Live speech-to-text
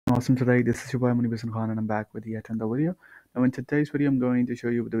Awesome today. This is your boy Munibis Khan and I'm back with yet another video. Now in today's video I'm going to show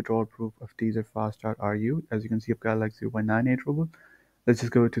you the withdrawal proof of TeaserFast.ru. As you can see I've got like 0.98 ruble. Let's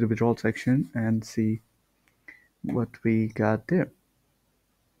just go to the withdrawal section and see what we got there.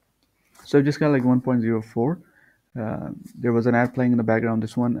 So I've just got like 1.04. There was an ad playing in the background,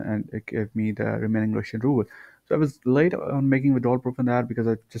 this one, and it gave me the remaining Russian ruble. So I was late on making withdrawal proof on that because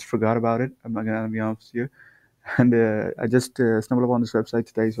I just forgot about it. I'm not gonna be honest with you. And I just stumbled upon this website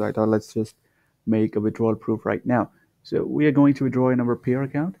today, so I thought let's just make a withdrawal proof right now. So we are going to withdraw in our peer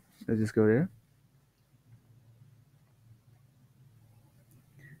account. Let's just go there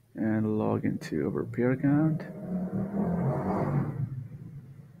and log into our peer account.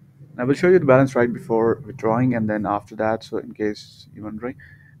 I will show you the balance right before withdrawing and then after that, so in case you're wondering.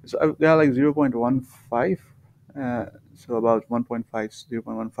 So I've got like 0.15, so about 1.5,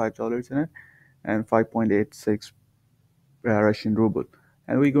 $0.15 in it, and 5.86 Russian ruble.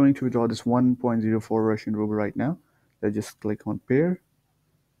 And we're going to withdraw this 1.04 Russian ruble right now. Let's just click on pair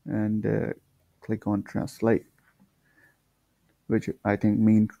and click on translate, which I think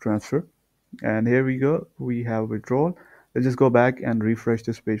means transfer. And here we go. We have withdrawal. Let's just go back and refresh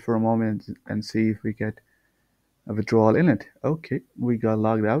this page for a moment and see if we get a withdrawal in it. Okay, we got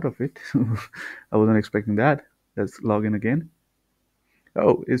logged out of it. I wasn't expecting that. Let's log in again.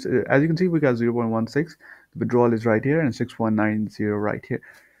 Oh, it's, as you can see, we got 0.16. The withdrawal is right here and 6.90 right here.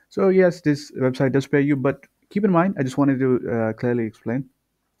 So yes, this website does pay you, but keep in mind, I just wanted to clearly explain.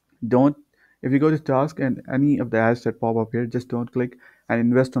 Don't, if you go to task and any of the ads that pop up here, just don't click and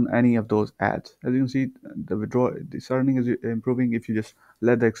invest on any of those ads. As you can see, the withdrawal, this earning is improving. If you just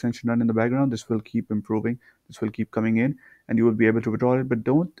let the extension run in the background, this will keep improving. This will keep coming in and you will be able to withdraw it. But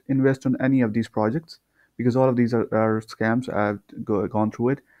don't invest on any of these projects because all of these are scams. I've gone through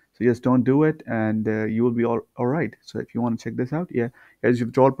it. So just don't do it and you will be all right. So if you want to check this out, yeah, here's your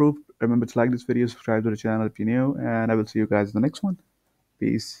withdrawal proof. Remember to like this video, subscribe to the channel if you're new, and I will see you guys in the next one.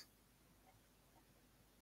 Peace.